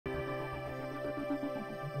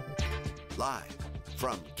Live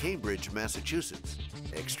from Cambridge, Massachusetts,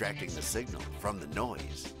 extracting the signal from the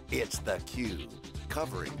noise. It's theCUBE,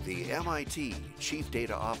 covering the MIT Chief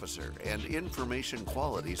Data Officer and Information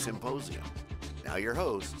Quality Symposium. Now your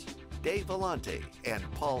hosts, Dave Vellante and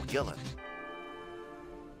Paul Gillen.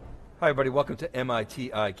 Hi everybody, welcome to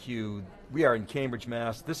MITIQ. We are in Cambridge,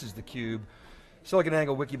 Mass. This is theCUBE.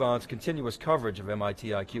 SiliconANGLE Wikibon's continuous coverage of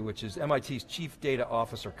MITIQ, which is MIT's Chief Data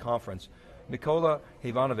Officer Conference. Mykola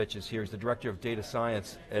Hayvanovych is here. He's the Director of Data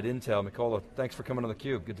Science at Intel. Mykola, thanks for coming on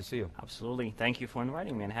theCUBE. Good to see you. Absolutely. Thank you for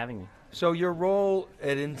inviting me and having me. So your role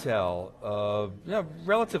at Intel,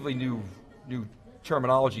 relatively new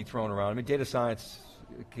terminology thrown around. I mean, data science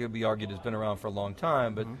could be argued has been around for a long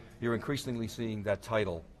time, but you're increasingly seeing that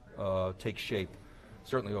title take shape,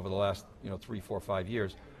 certainly over the last 3, 4, 5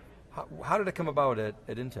 years. How did it come about at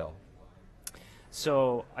Intel?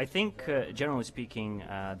 So I think, generally speaking,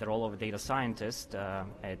 the role of a data scientist,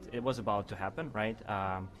 it was about to happen, right?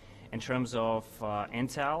 In terms of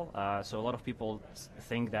Intel, so a lot of people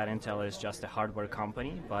think that Intel is just a hardware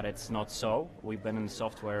company, but it's not so. We've been in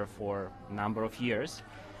software for a number of years,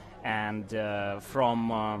 and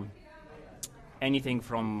from anything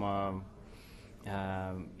from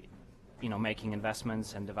making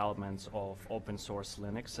investments and developments of open source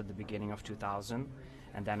Linux at the beginning of 2000,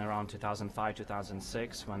 and then around 2005,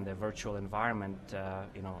 2006, when the virtual environment,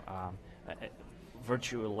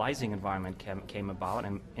 virtualizing environment came about,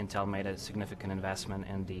 and Intel made a significant investment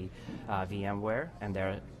in the VMware and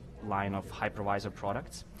their line of hypervisor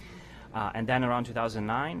products. And then around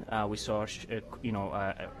 2009, we saw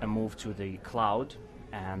a move to the cloud.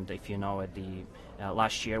 And if you know, at the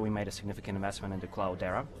last year we made a significant investment in the cloud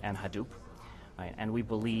era and Hadoop, right? And we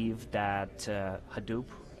believe that Hadoop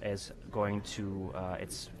is going to,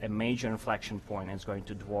 it's a major inflection point, and it's going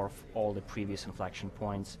to dwarf all the previous inflection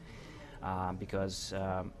points because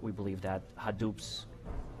we believe that Hadoop's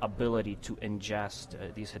ability to ingest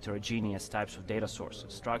these heterogeneous types of data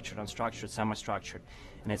sources, structured, unstructured, semi-structured,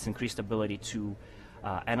 and its increased ability to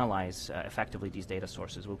analyze effectively these data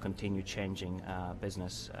sources will continue changing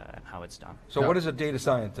business and how it's done. So what does a data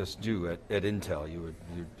scientist do at Intel?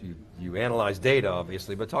 You analyze data,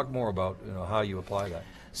 obviously, but talk more about how you apply that.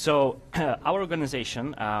 So our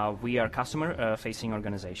organization, we are a customer-facing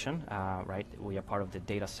organization, right? We are part of the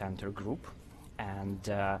data center group, and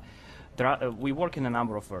we work in a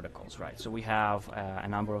number of verticals, right? So we have a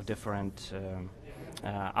number of different,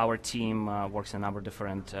 our team works in a number of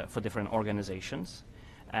different, for different organizations.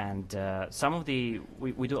 And some of we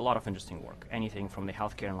do a lot of interesting work, anything from the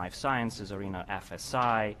healthcare and life sciences arena,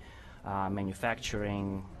 FSI,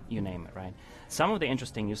 manufacturing, you name it, right? Some of the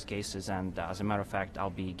interesting use cases, and as a matter of fact, I'll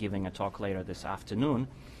be giving a talk later this afternoon.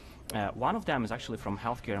 One of them is actually from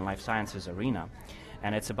healthcare and life sciences arena,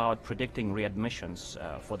 and it's about predicting readmissions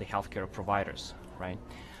for the healthcare providers, right?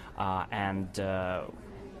 And a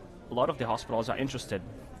lot of the hospitals are interested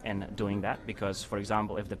in doing that because, for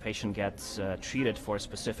example, if the patient gets treated for a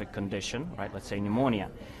specific condition, right, let's say pneumonia,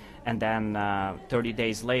 and then 30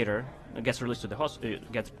 days later gets released to the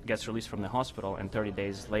gets released from the hospital, and 30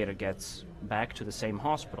 days later gets back to the same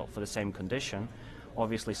hospital for the same condition,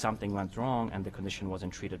 obviously something went wrong and the condition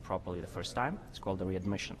wasn't treated properly the first time. It's called the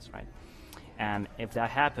readmissions, right? And if that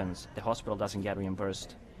happens, the hospital doesn't get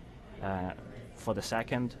reimbursed for the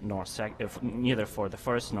second, neither for the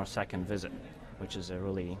first nor second visit, which is a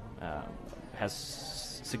really has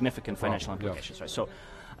significant financial implications, right? So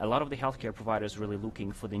a lot of the healthcare providers really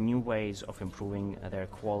looking for the new ways of improving their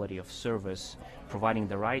quality of service, providing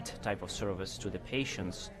the right type of service to the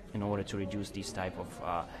patients in order to reduce these type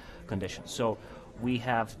of conditions. So we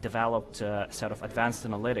have developed a set of advanced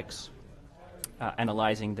analytics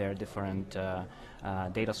analyzing their different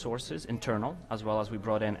data sources, internal, as well as we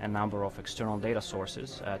brought in a number of external data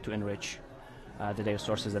sources to enrich the data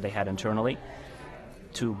sources that they had internally,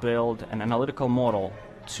 to build an analytical model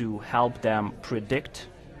to help them predict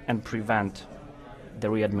and prevent the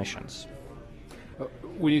readmissions.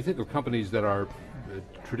 When you think of companies that are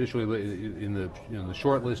traditionally in the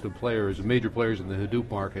short list of players, major players in the Hadoop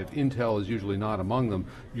market, Intel is usually not among them.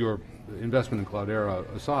 Your investment in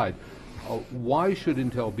Cloudera aside, why should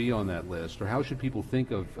Intel be on that list, or how should people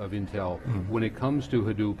think of Intel when it comes to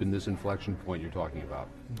Hadoop in this inflection point you're talking about?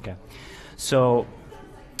 Okay, so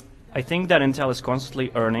I think that Intel is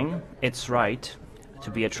constantly earning its right to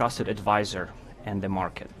be a trusted advisor in the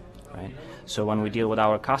market, right? So when we deal with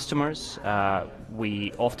our customers,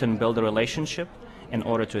 we often build a relationship in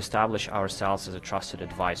order to establish ourselves as a trusted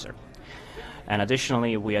advisor. And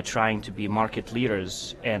additionally, we are trying to be market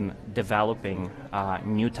leaders in developing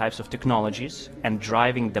new types of technologies and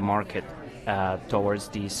driving the market towards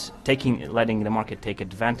these, letting the market take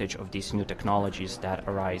advantage of these new technologies that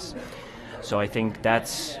arise. So I think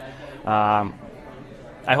that's, I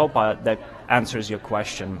hope that answers your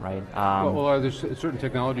question, right? Well, are there certain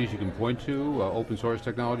technologies you can point to, open source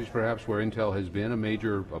technologies perhaps, where Intel has been a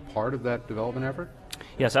major part of that development effort?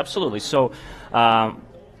 Yes, absolutely. So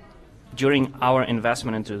during our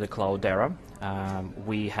investment into the Cloudera,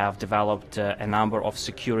 we have developed a number of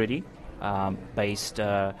security-based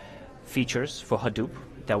features for Hadoop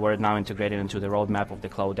that were now integrated into the roadmap of the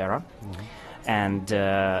Cloudera. And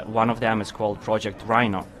one of them is called Project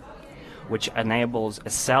Rhino, which enables a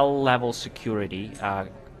cell-level security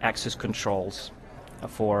access controls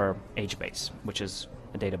for HBase, which is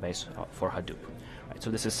a database for Hadoop. Right,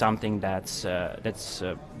 so this is something that's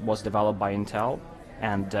was developed by Intel.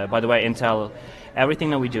 And by the way, Intel, everything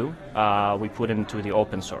that we do, we put into the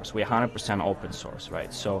open source. We're 100% open source,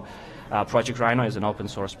 right? So Project Rhino is an open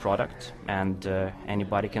source product, and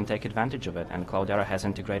anybody can take advantage of it. And Cloudera has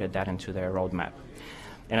integrated that into their roadmap.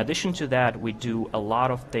 In addition to that, we do a lot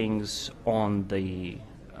of things on the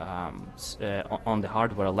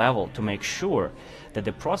hardware level to make sure that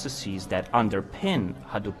the processes that underpin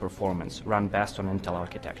Hadoop performance run best on Intel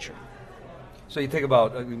architecture. So you think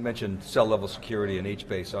about, you mentioned cell-level security and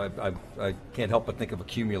HBase, so I can't help but think of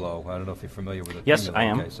Accumulo. I don't know if you're familiar with Accumulo. Yes, I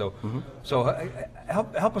am. Okay, so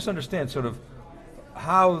help us understand sort of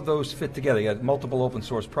how those fit together. You got multiple open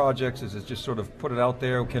source projects. Is it just sort of put it out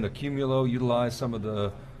there? Can Accumulo utilize some of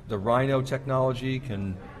the Rhino technology?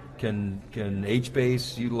 Can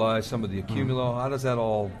HBase utilize some of the Accumulo? How does that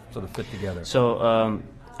all sort of fit together? So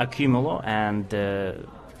Accumulo and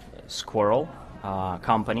Sqrrl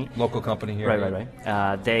company, local company here. Right.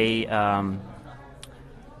 They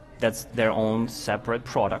that's their own separate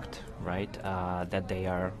product, right? That they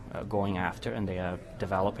are going after and they are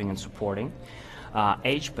developing and supporting.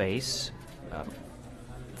 HBase,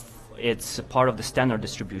 it's part of the standard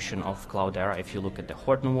distribution of Cloudera. If you look at the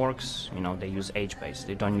Hortonworks, they use HBase.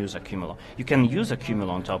 They don't use Accumulo. You can use Accumulo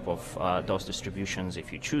on top of those distributions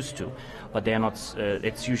if you choose to, but they are not.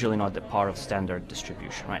 It's usually not the part of standard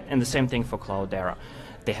distribution, right? And the same thing for Cloudera.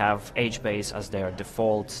 They have HBase as their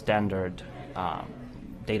default standard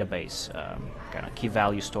database, kind of key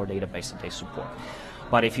value store database that they support.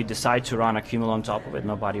 But if you decide to run Accumulo on top of it,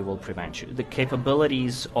 nobody will prevent you. The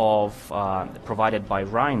capabilities of provided by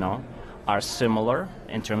Rhino are similar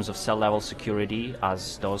in terms of cell-level security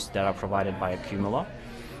as those that are provided by Accumulo,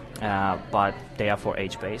 but they are for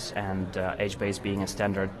HBase, and HBase being a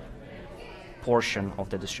standard portion of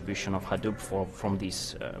the distribution of Hadoop from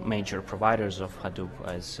these major providers of Hadoop,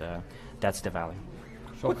 that's the value.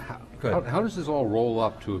 So how does this all roll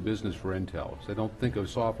up to a business for Intel? So I don't think of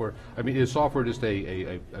software. I mean, is software just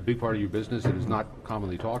a big part of your business that is not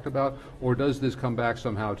commonly talked about? Or does this come back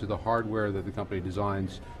somehow to the hardware that the company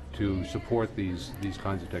designs to support these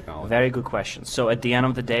kinds of technologies? Very good question. So at the end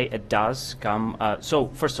of the day, it does come. So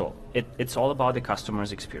first of all, it's all about the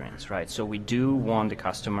customer's experience, right? So we do want the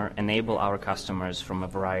customer, enable our customers from a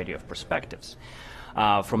variety of perspectives.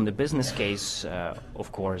 From the business case,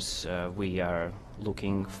 of course, we are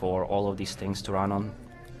looking for all of these things to run on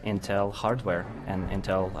Intel hardware and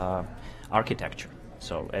Intel architecture.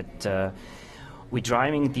 So we're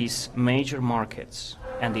driving these major markets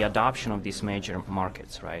and the adoption of these major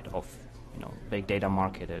markets, right? Of big data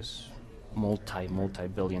market is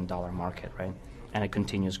multi-billion-dollar market, right? And it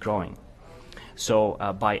continues growing. So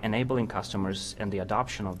by enabling customers and the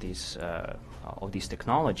adoption of these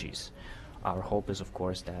technologies, our hope is, of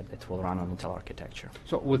course, that it will run on Intel architecture.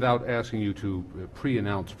 So without asking you to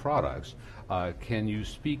pre-announce products, can you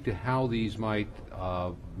speak to how these might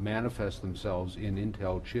manifest themselves in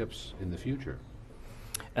Intel chips in the future?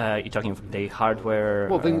 You're talking the hardware?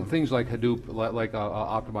 Well, things like Hadoop, like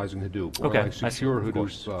optimizing Hadoop, or like secure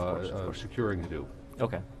Hadoop, securing Hadoop.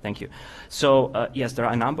 Okay, thank you. So yes, there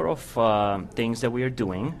are a number of things that we are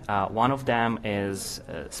doing. One of them is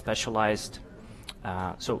specialized.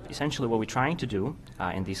 So essentially what we're trying to do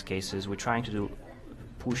in these cases, we're trying to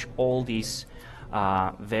push all these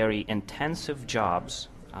very intensive jobs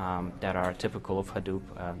that are typical of Hadoop,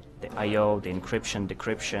 the I/O, the encryption,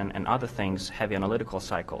 decryption, and other things, heavy analytical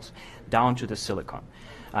cycles, down to the silicon.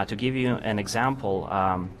 To give you an example,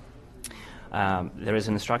 there is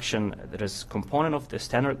an instruction, there is a component of the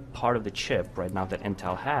standard part of the chip right now that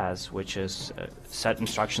Intel has, which is a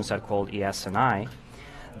instruction set called ES&I,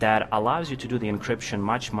 that allows you to do the encryption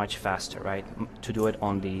much faster, right? To do it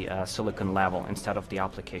on the silicon level instead of the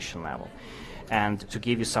application level. And to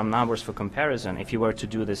give you some numbers for comparison, if you were to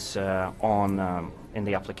do this in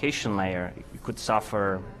the application layer, you could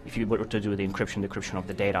suffer, if you were to do the encryption, decryption of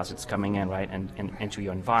the data as it's coming in, right, and into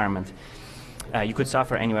your environment, you could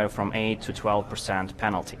suffer anywhere from 8 to 12%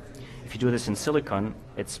 penalty. If you do this in silicon,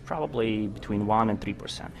 it's probably between 1 and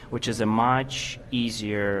 3%, which is a much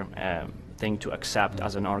easier thing to accept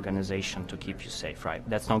as an organization to keep you safe, right?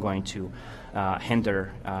 That's not going to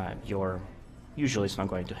hinder usually it's not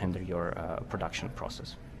going to hinder your production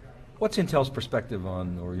process. What's Intel's perspective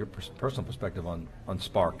on, or your personal perspective on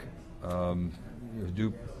Spark?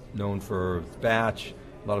 Hadoop, known for batch.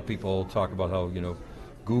 A lot of people talk about how,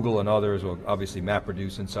 Google and others, well, obviously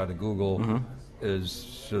MapReduce inside of Google is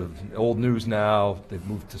sort of old news now. They've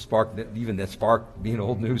moved to Spark, even that Spark being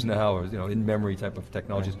old news now, or in-memory type of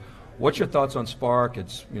technologies. Right. What's your thoughts on Spark?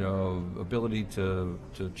 Its ability to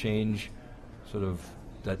change sort of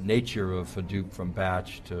that nature of Hadoop from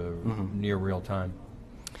batch to near real time?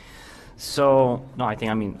 So, no,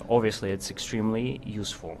 obviously it's extremely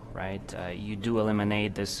useful, right? You do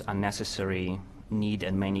eliminate this unnecessary need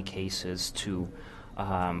in many cases to,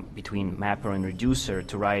 between mapper and reducer,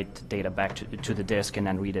 to write data back to the disk and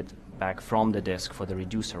then read it back from the disk for the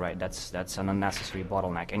reducer, right? That's an unnecessary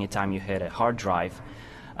bottleneck. Anytime you hit a hard drive,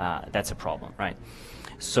 that's a problem, right?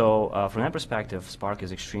 So from that perspective, Spark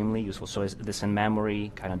is extremely useful. So this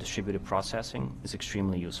in-memory kind of distributed processing is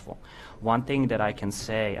extremely useful. One thing that I can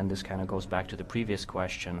say, and this kind of goes back to the previous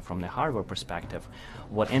question from the hardware perspective,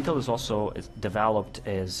 what Intel is also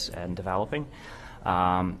developing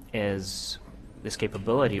is this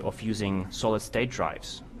capability of using solid-state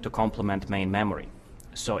drives to complement main memory.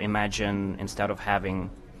 So imagine instead of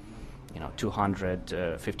having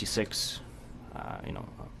 256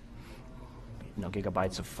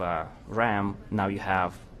 gigabytes of RAM, now you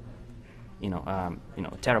have a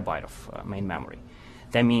terabyte of main memory.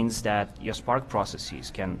 That means that your Spark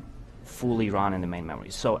processes can fully run in the main memory.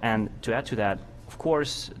 So, and to add to that, of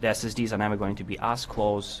course, the SSDs are never going to be as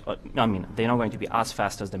close, they're not going to be as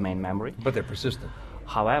fast as the main memory. But they're persistent.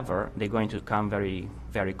 However, they're going to come very,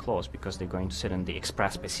 very close because they're going to sit in the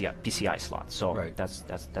express PCI slot. So right. that's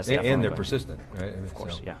and they're persistent, right? Of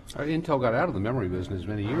course, so. yeah. Intel got out of the memory business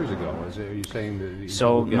many years ago. Are you saying that?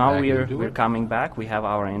 So now we're coming back. We have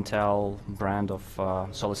our Intel brand of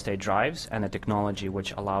solid-state drives and a technology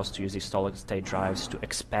which allows to use these solid-state drives to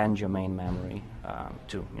expand your main memory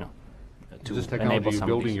to Is this technology you're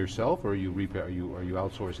building yourself, or are you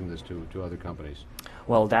outsourcing this to other companies?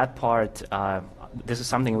 Well, that part, this is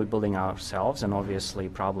something we're building ourselves, and obviously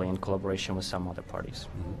probably in collaboration with some other parties.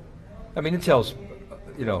 Intel's,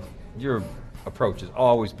 your approach has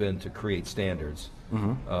always been to create standards,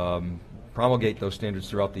 promulgate those standards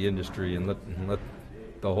throughout the industry, and let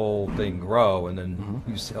the whole thing grow, and then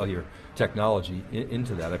you sell your technology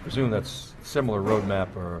into that. I presume that's a similar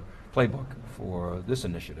roadmap or playbook for this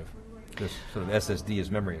initiative. This sort of SSD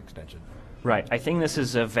as memory extension. Right. I think this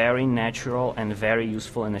is a very natural and very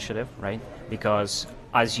useful initiative, right? Because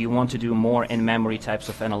as you want to do more in-memory types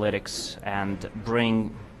of analytics and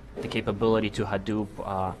bring the capability to Hadoop,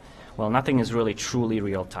 well, nothing is really truly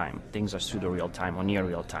real-time. Things are pseudo-real-time or near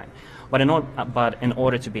real-time. But in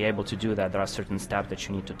order to be able to do that, there are certain steps that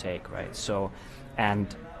you need to take, right? So,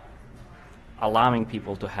 and allowing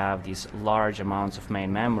people to have these large amounts of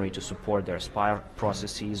main memory to support their SPI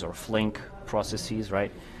processes or Flink processes,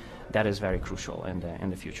 right? That is very crucial in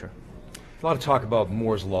the future. A lot of talk about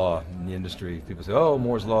Moore's Law in the industry. People say, oh,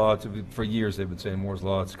 Moore's Law, for years they've been saying Moore's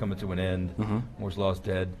Law, it's coming to an end, Moore's Law is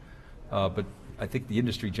dead. But I think the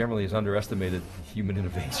industry generally has underestimated human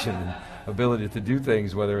innovation and ability to do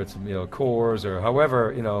things, whether it's cores or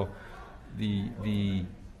however, the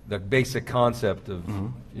basic concept of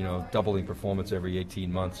doubling performance every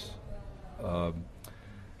 18 months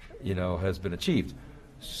has been achieved.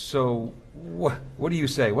 So what do you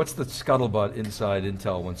say? What's the scuttlebutt inside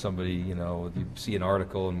Intel when somebody, you see an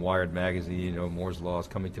article in Wired magazine, Moore's Law is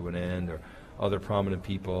coming to an end, or other prominent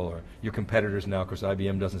people, or your competitors now, of course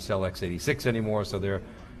IBM doesn't sell x86 anymore, so they're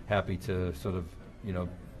happy to sort of,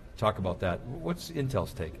 talk about that. What's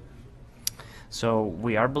Intel's take? So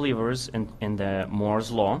we are believers in the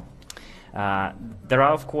Moore's Law. There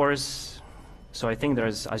are, of course, so I think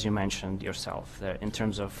there's, as you mentioned yourself, in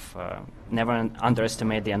terms of never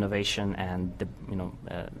underestimate the innovation and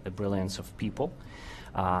the brilliance of people.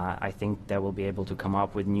 I think they will be able to come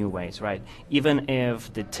up with new ways, right? Even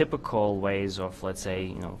if the typical ways of, let's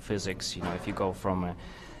say, physics, if you go from a,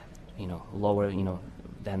 lower,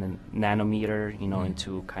 than a nanometer,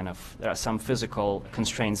 into kind of, there are some physical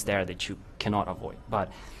constraints there that you cannot avoid.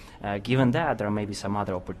 But given that, there may be some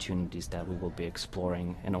other opportunities that we will be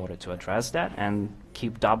exploring in order to address that and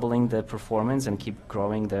keep doubling the performance and keep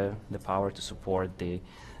growing the power to support the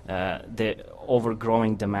the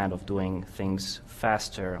overgrowing demand of doing things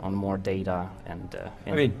faster on more data and.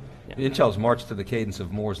 I mean, Intel's marched to the cadence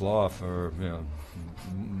of Moore's law for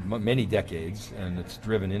many decades, and it's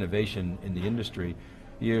driven innovation in the industry.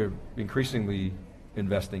 You're increasingly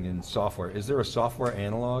investing in software. Is there a software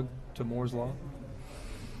analog to Moore's law?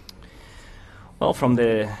 Well, from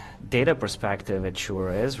the data perspective, it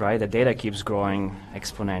sure is, right? The data keeps growing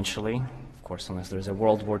exponentially. Of course, unless there's a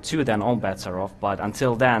World War II, then all bets are off. But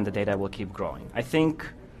until then, the data will keep growing. I think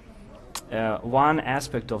one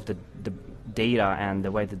aspect of the data and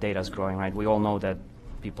the way the data is growing, right? We all know that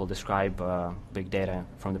people describe big data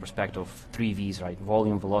from the perspective of 3 V's, right?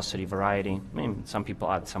 Volume, velocity, variety. I mean, some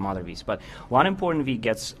people add some other V's. But one important V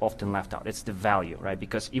gets often left out. It's the value, right?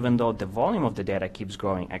 Because even though the volume of the data keeps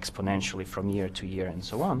growing exponentially from year to year and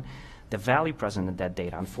so on, the value present in that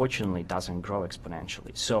data, unfortunately, doesn't grow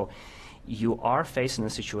exponentially. So you are facing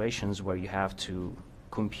the situations where you have to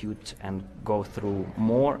compute and go through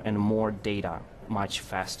more and more data much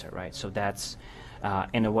faster, right? So that's,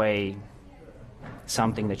 in a way,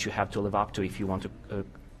 something that you have to live up to if you want to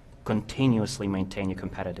continuously maintain your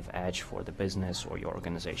competitive edge for the business or your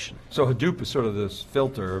organization. So Hadoop is sort of this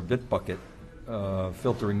filter, or Bitbucket,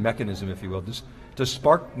 filtering mechanism, if you will. Does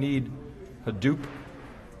Spark need Hadoop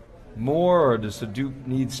more, or does Hadoop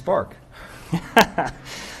need Spark?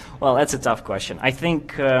 Well, that's a tough question. I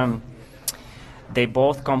think they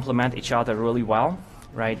both complement each other really well,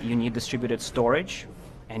 right? You need distributed storage,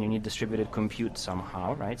 and you need distributed compute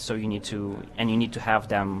somehow, right? So you need to have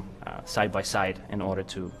them side by side in order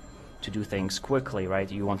to do things quickly, right?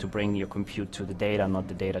 You want to bring your compute to the data, not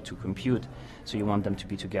the data to compute. So you want them to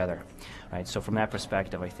be together, right? So from that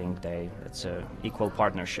perspective, I think it's an equal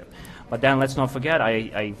partnership. But then let's not forget,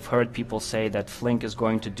 I've heard people say that Flink is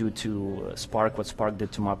going to do to Spark what Spark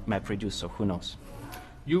did to MapReduce. So who knows?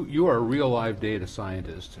 You are a real live data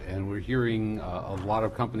scientist, and we're hearing a lot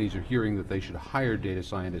of companies are hearing that they should hire data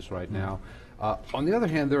scientists right now. On the other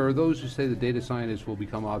hand, there are those who say that data scientists will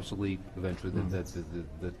become obsolete eventually,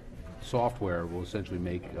 that software will essentially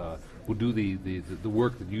will do the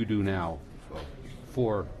work that you do now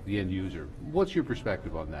for the end user. What's your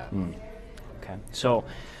perspective on that? Okay, so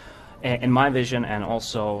in my vision, and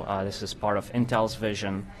also this is part of Intel's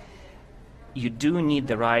vision, you do need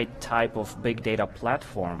the right type of big data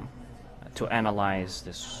platform to analyze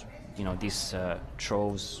this, these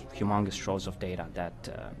humongous troves of data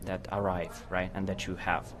that arrive, right, and that you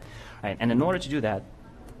have, right? And in order to do that,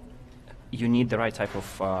 you need the right type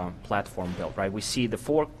of platform built, right? We see the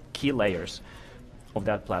 4 key layers of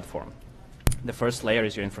that platform. The first layer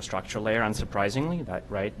is your infrastructure layer, unsurprisingly,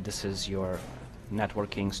 right? This is your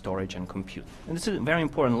networking, storage, and compute. And this is a very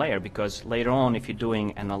important layer because later on, if you're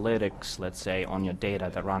doing analytics, let's say, on your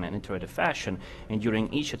data that run in iterative fashion, and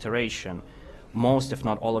during each iteration, most, if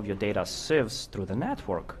not all of your data sieves through the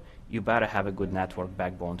network, you better have a good network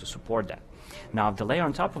backbone to support that. Now, the layer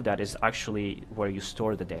on top of that is actually where you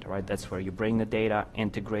store the data, right? That's where you bring the data,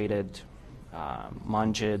 integrate it,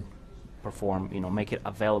 munge it, perform, make it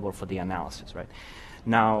available for the analysis, right?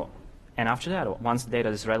 Now, and after that, once the data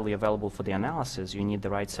is readily available for the analysis, you need the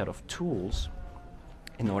right set of tools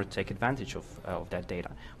in order to take advantage of that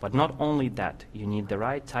data. But not only that, you need the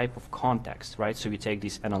right type of context, right? So you take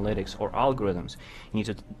these analytics or algorithms, you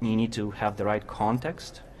need to have the right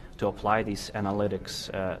context to apply these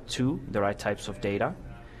analytics to the right types of data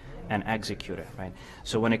and execute it, right?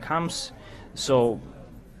 So when it comes,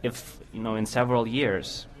 if, in several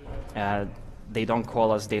years, they don't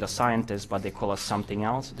call us data scientists, but they call us something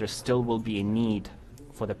else, there still will be a need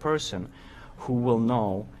for the person who will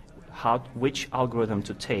know which algorithm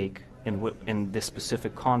to take in this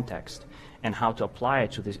specific context and how to apply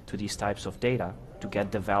it to these types of data to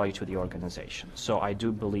get the value to the organization. So I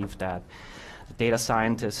do believe that the data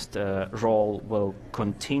scientist role will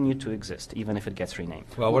continue to exist, even if it gets renamed.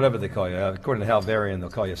 Well, whatever they call you. According to Hal Varian, they'll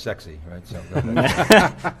call you sexy, right? So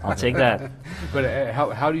I'll take that. But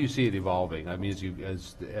how do you see it evolving? I mean,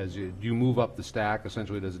 as you move up the stack,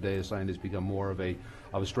 essentially, does a data scientist become more of a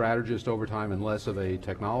strategist over time and less of a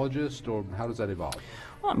technologist, or how does that evolve?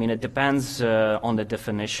 Well, I mean, it depends on the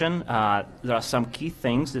definition. There are some key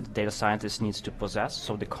things that the data scientist needs to possess.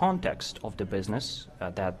 So the context of the business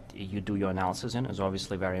that you do your analysis in is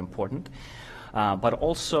obviously very important. But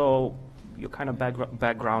also your kind of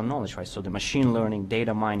background knowledge, right? So the machine learning,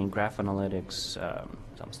 data mining, graph analytics,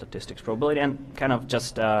 some statistics, probability, and kind of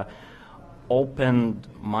just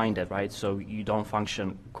open-minded, right? So you don't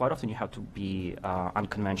function, quite often you have to be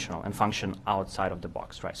unconventional and function outside of the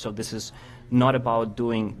box, right? So this is not about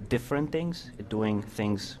doing different things, doing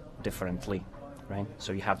things differently, right?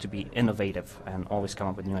 So you have to be innovative and always come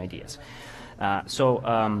up with new ideas.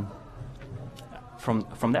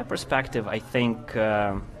 From that perspective, I think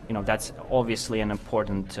that's obviously an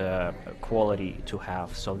important quality to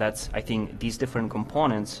have. So I think these different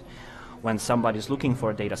components, when somebody's looking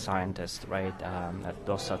for a data scientist, right,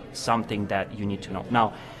 those are something that you need to know.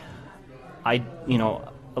 Now, a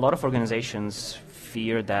lot of organizations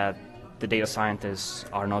fear that the data scientists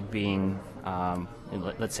are not being,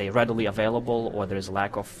 let's say, readily available, or there's a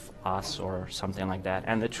lack of us or something like that.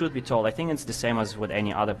 And the truth be told, I think it's the same as with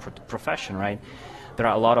any other profession, right? There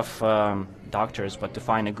are a lot of doctors, but to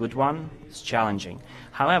find a good one is challenging.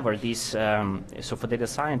 However, so for data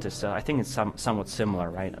scientists, I think it's somewhat similar,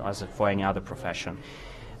 right, as for any other profession.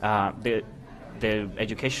 The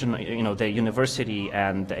education, the university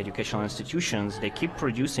and the educational institutions, they keep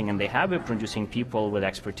producing, and they have been producing people with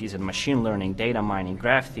expertise in machine learning, data mining,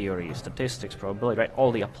 graph theory, statistics, probability, right,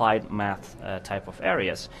 all the applied math type of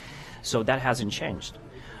areas. So that hasn't changed.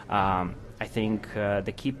 I think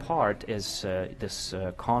the key part is this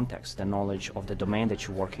context, the knowledge of the domain that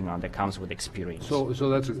you're working on that comes with experience. So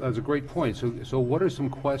that's a great point. So what are some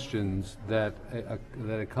questions that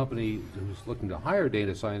a company who's looking to hire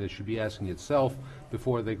data scientists should be asking itself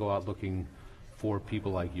before they go out looking for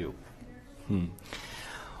people like you?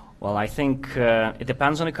 Well, I think it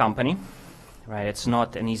depends on the company. Right, it's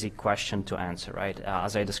not an easy question to answer, right?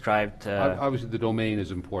 As I described... obviously the domain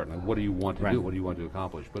is important. Like, what do you want to right. do? What do you want to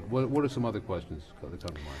accomplish? But what are some other questions that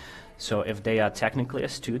come to mind? So if they are technically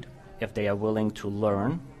astute, if they are willing to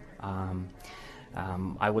learn,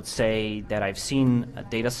 I would say that I've seen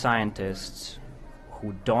data scientists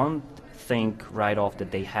who don't think right off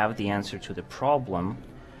that they have the answer to the problem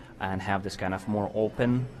and have this kind of more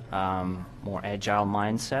open, more agile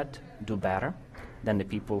mindset do better than the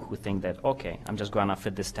people who think that, okay, I'm just going to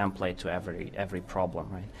fit this template to every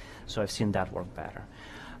problem, right? So I've seen that work better.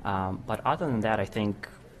 But other than that, I think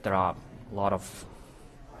there are a lot of,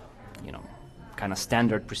 kind of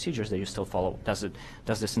standard procedures that you still follow. Does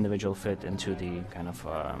this individual fit into the kind of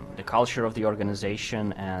the culture of the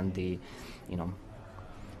organization and the,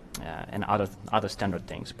 and other standard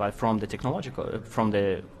things? But from the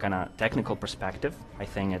kind of technical perspective, I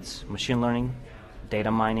think it's machine learning,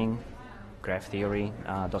 data mining, graph theory,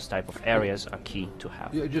 those type of areas are key to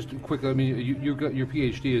have. Yeah, just quickly, I mean, your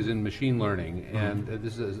PhD is in machine learning, and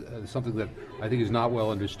this is something that I think is not well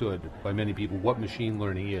understood by many people, what machine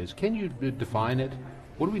learning is. Can you define it?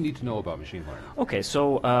 What do we need to know about machine learning? Okay,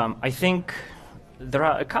 so I think there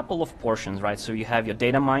are a couple of portions, right? So you have your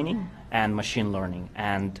data mining and machine learning,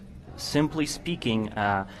 and simply speaking,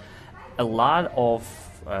 a lot of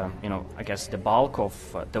I guess the bulk of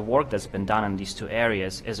the work that's been done in these two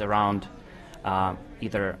areas is around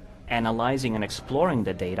either analyzing and exploring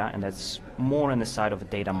the data, and that's more on the side of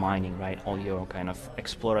data mining, right? All your kind of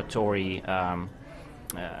exploratory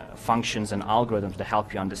functions and algorithms to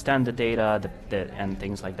help you understand the data and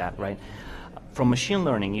things like that, right? From machine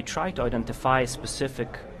learning, you try to identify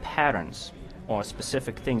specific patterns or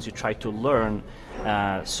specific things. You try to learn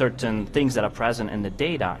certain things that are present in the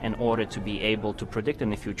data in order to be able to predict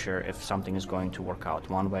in the future if something is going to work out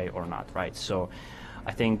one way or not, right? So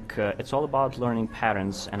I think it's all about learning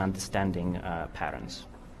patterns and understanding patterns.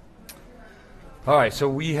 All right, so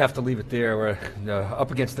we have to leave it there. We're up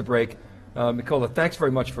against the break. Mykola, thanks very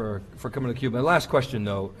much for coming to theCUBE. My last question,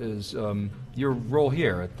 though, is your role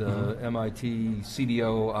here at the MIT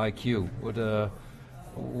CDOIQ.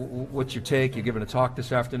 What's your take? You're giving a talk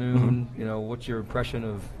this afternoon. What's your impression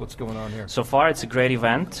of what's going on here? So far, it's a great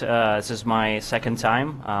event. This is my second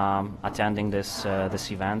time attending this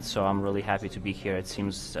event, so I'm really happy to be here. It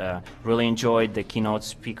seems really enjoyed the keynote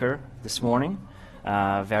speaker this morning.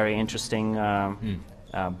 Very interesting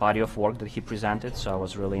body of work that he presented, so I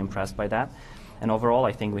was really impressed by that. And overall,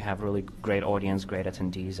 I think we have really great audience, great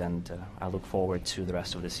attendees, and I look forward to the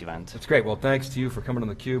rest of this event. That's great. Well, thanks to you for coming on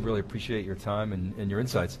theCUBE. Really appreciate your time and your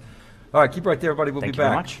insights. All right, keep right there, everybody. We'll be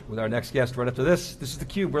back with our next guest right after this. This is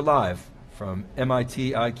theCUBE. We're live from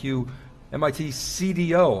MIT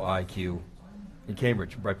CDOIQ in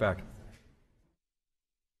Cambridge. Right back.